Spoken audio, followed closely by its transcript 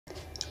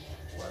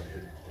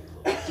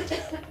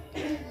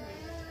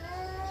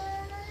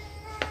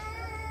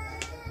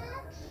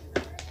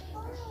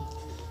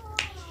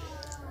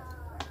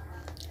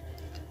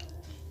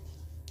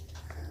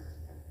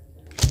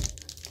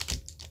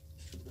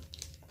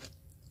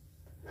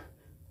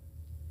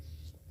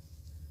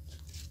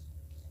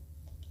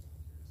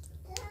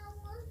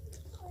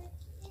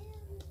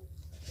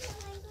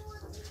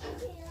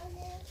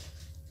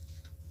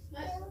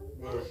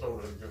Were some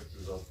of the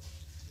pictures of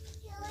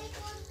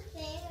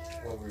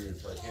when we were in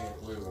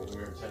Titanic. When we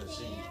were in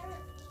Tennessee,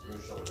 we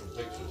were showing him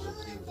pictures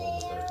of he was on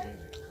the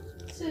Titanic.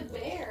 It's a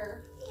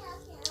bear.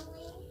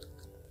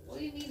 What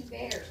do you mean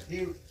bear?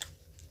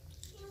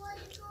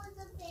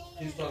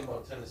 He's talking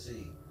about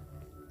Tennessee.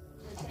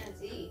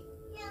 Tennessee.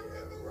 Yeah,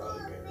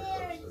 Raleigh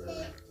Bear comes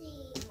there.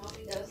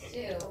 Mommy does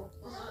too.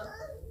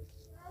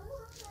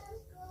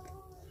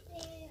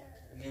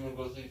 And you wanna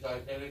go see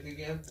Titanic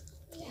again?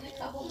 In a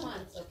couple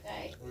months,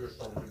 okay? We were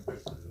showing him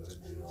pictures of it.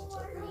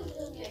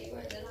 Yeah, you were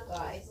a little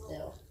guy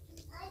still.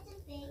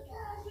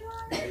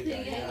 Big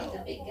Yeah, guy now. he's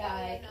a big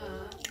guy,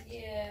 huh?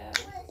 Yeah.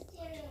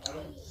 I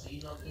don't see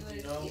nothing,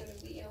 You you wanna know? see a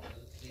video?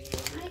 See I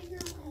nothing.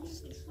 know,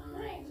 he's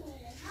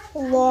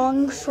fine.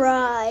 Long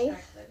fry. I'm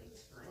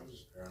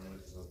just paranoid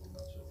because I put my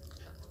children.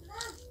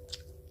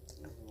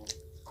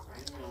 I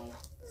know.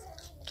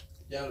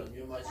 Devin,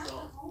 you're my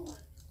son.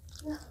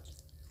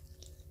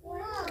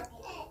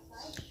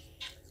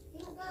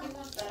 He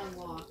wants that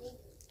unlocked.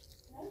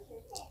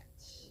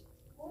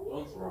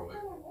 Don't throw it.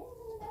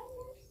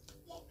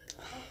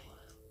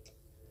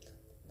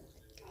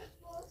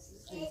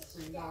 This thing's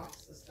too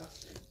box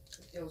disgusting.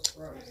 It feels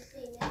gross.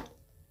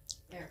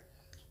 There.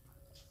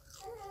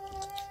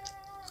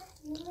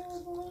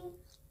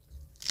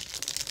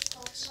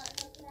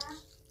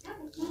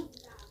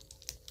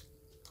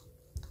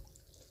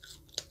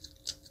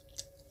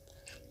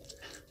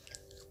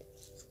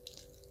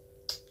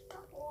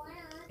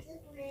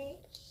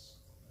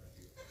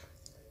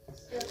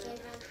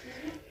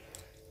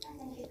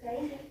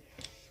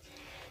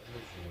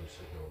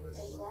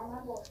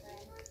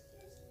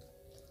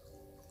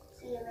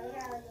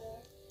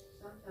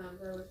 Sometimes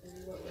I wish I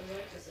knew what was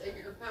like to say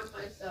here about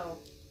myself.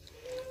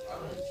 I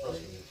don't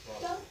trust him to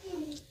cross.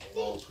 I'm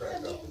all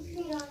cracked up with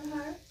you.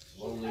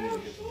 One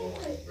lady gets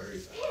going very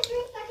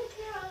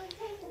fast.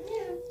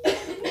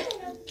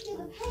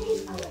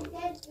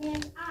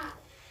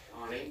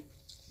 Honey?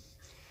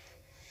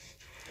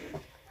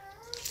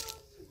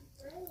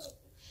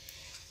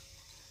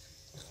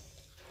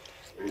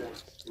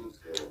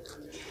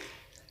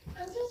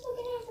 I'm just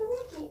looking after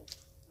Ricky.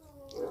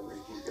 Well,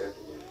 Ricky's got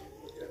to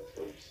look out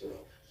for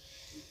himself.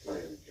 He's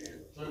playing the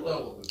game. So that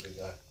was a big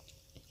guy.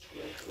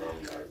 That's wrong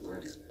by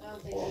women. I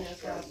don't think he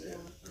knows how to do it.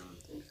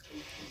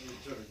 You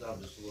turn it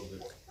down just a little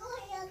bit.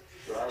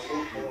 So I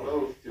want you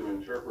both to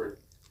interpret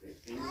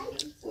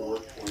Ephesians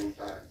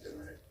 4:25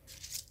 tonight.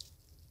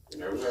 You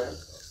know that?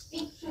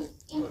 Speak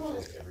truth I'm in gonna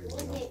word. take everyone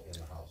in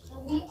the house. For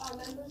we are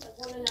members of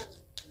one another.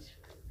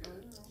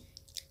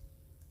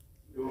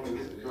 Go and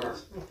get the car.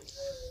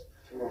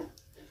 Come on.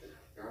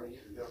 Johnny, you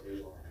can help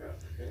me walk up,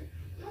 okay?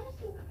 How does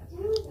he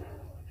do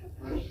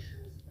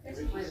that?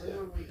 This might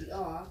normally be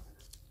off.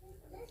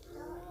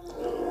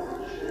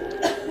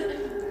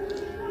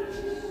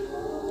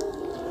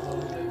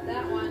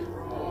 That one.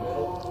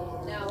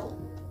 No.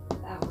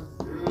 That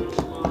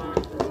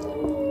one.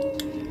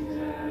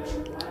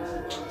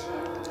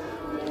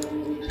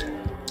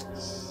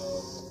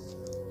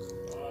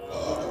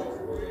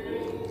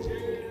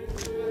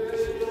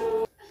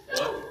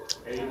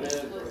 Amen,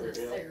 Smokes Brother a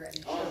Hill. cigarette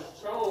and I'm shit.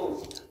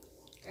 stoned.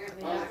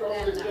 Apparently I'm back stoned.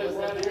 then It that says was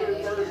right here in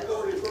okay, I verse guess.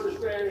 40,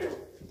 1 Samuel.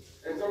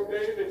 And so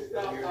David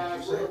stopped by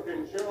Brook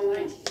and chose him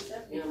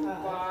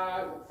 1975.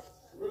 5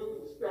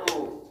 rude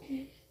stones.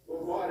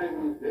 But why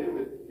didn't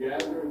David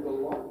gather the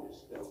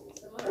largest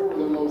stones? They were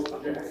the most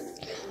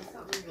jagged.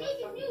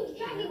 David knew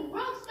dragging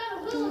rocks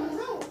got a little in the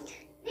room.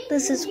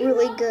 This is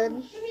really good.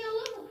 Give me a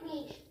look with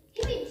me.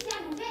 Give me the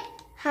sound bit.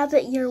 Have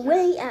it your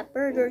way at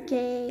Burger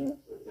King.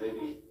 But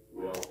maybe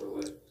we also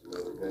let some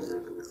other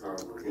members of the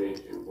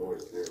congregation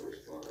voice their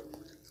response.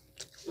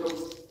 So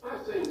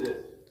I say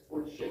this,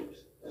 what shapes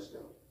a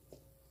stone?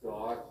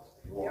 God,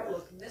 Y'all water,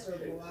 look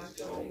miserable,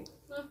 shapes a actually.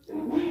 stone.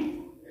 And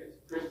we, as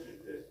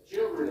Christians, as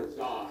children of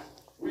God,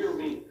 we are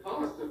being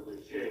constantly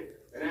shaped.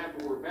 And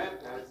after we're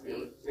baptized, we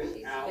are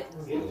sent out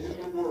into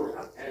the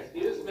world as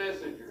His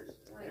messengers.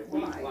 And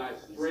we fly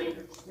straight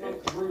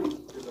and true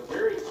to the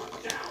very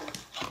down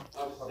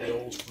of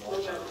Satan, so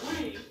that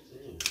we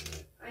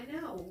I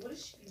know. What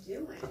is she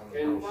doing?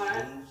 can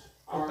flash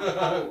our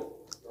own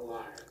the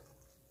lion.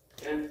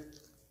 And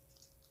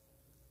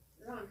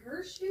They're on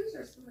her shoes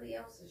or somebody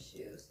else's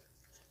shoes?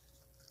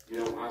 you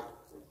know, I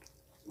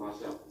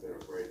myself have been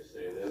afraid to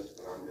say this,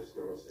 but I'm just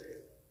going to say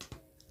it.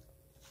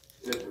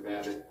 Mr.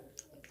 Babbitt,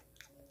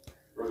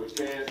 Brother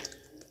Chance,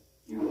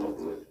 you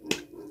uplift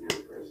me with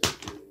your presence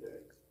here today.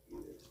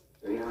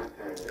 May I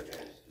kindly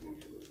ask you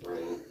to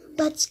refrain from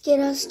Let's get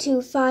us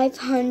to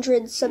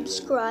 500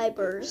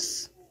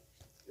 subscribers.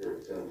 your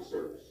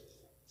services.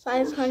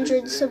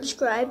 500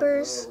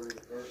 subscribers.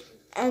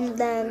 And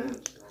then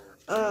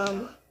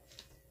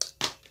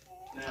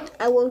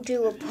I will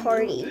do a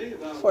party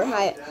for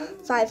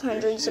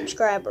 500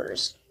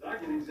 subscribers. I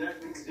get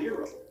exactly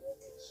 0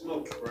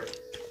 smoke breaks.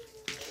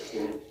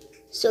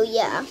 So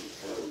yeah,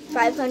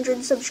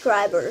 500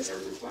 subscribers.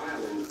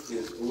 Defiling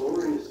his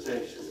glorious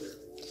sanctuary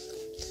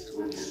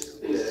with your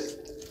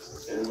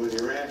spit and with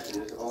your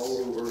ashes all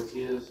over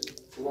his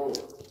floor.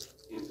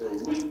 It's a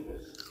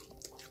weakness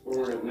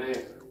for a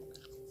man.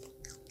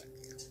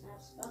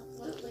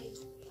 Absolutely.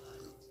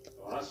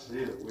 Oh, I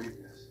see the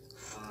weakness.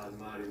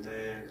 Mighty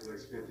man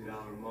collects $50 a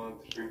month,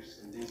 preaches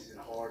some decent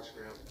hard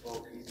scrap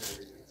folk. He's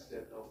never even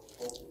stepped off the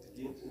pulpit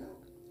to get to know.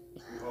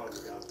 You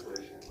hardly got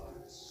flesh in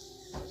life.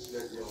 I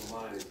expect the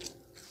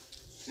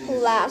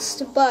Almighty.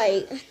 Last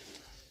bite.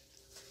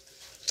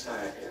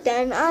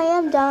 Then I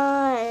am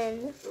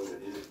done. So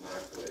it is my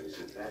place,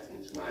 and that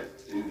is my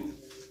duty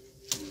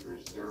to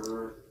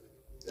preserve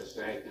the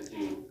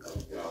sanctity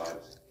of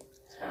God's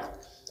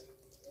house.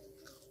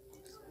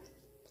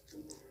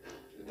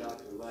 The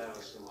doctor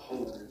allows some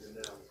holiness in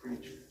that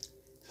preacher.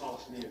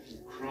 Toss me a few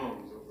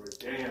crumbs over a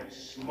damn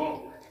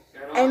smoke.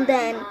 And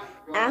then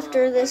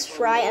after this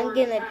fry, I'm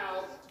gonna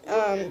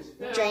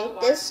drink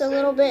this a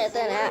little bit,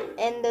 then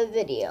end the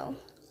video.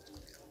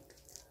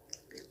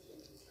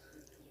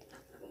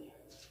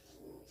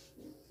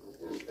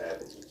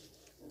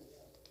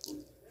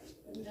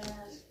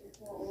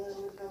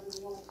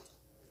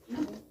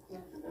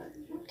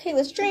 Okay,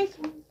 let's drink.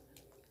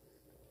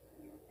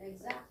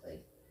 Exactly.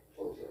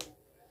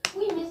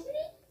 We missing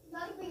it?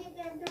 Not if we get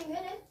there in 3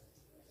 minutes.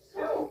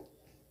 So,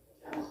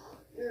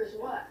 here's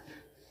what.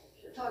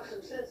 Should talk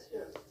some sense to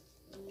him.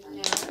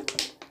 Yeah.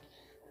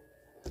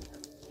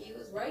 He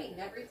was right in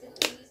everything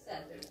that he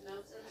said. There's no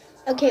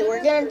sense. Okay,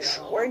 we're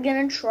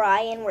gonna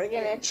try and we're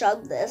gonna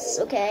chug this.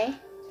 Okay.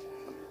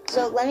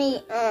 So let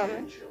me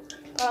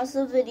pause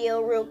the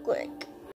video real quick.